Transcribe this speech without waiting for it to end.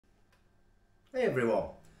Hey everyone,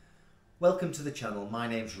 welcome to the channel. My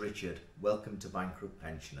name's Richard. Welcome to Bankrupt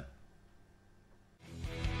Pensioner.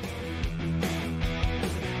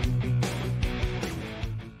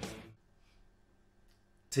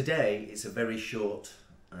 Today it's a very short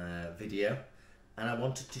video, and I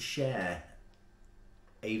wanted to share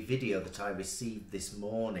a video that I received this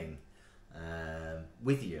morning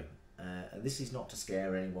with you. And this is not to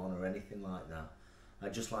scare anyone or anything like that.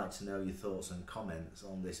 I'd just like to know your thoughts and comments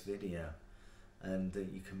on this video, and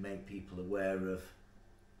that you can make people aware of,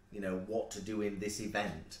 what to do in this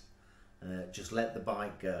event. Just let the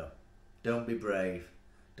bike go. Don't be brave.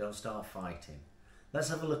 Don't start fighting. Let's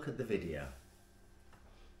have a look at the video.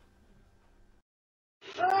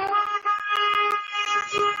 What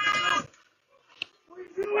are you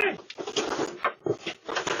doing?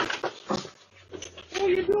 What are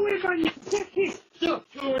you doing, man? You take it! No,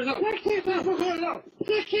 take it, man!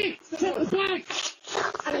 Take it! Take the bike!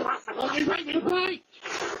 I don't have the bike! You take the bike!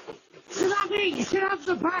 You know what I mean? You should have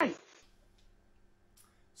the bike!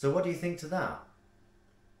 So what do you think to that?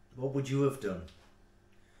 What would you have done?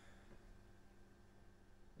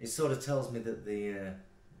 It sort of tells me that the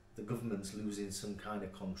government's losing some kind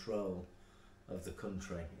of control of the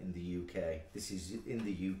country in the UK. This is in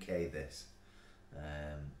the UK, this.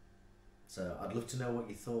 So I'd love to know what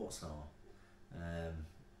your thoughts are.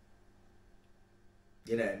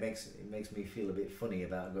 It makes me feel a bit funny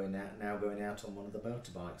about going out on one of the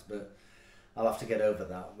motorbikes, but I'll have to get over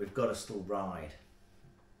that. We've got to still ride.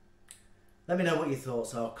 Let me know what your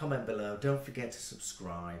thoughts are. Comment below. Don't forget to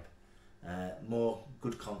subscribe. More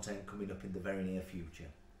good content coming up in the very near future.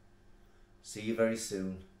 See you very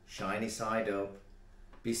soon. Shiny side up.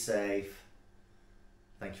 Be safe.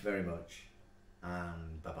 Thank you very much,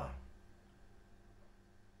 and bye bye.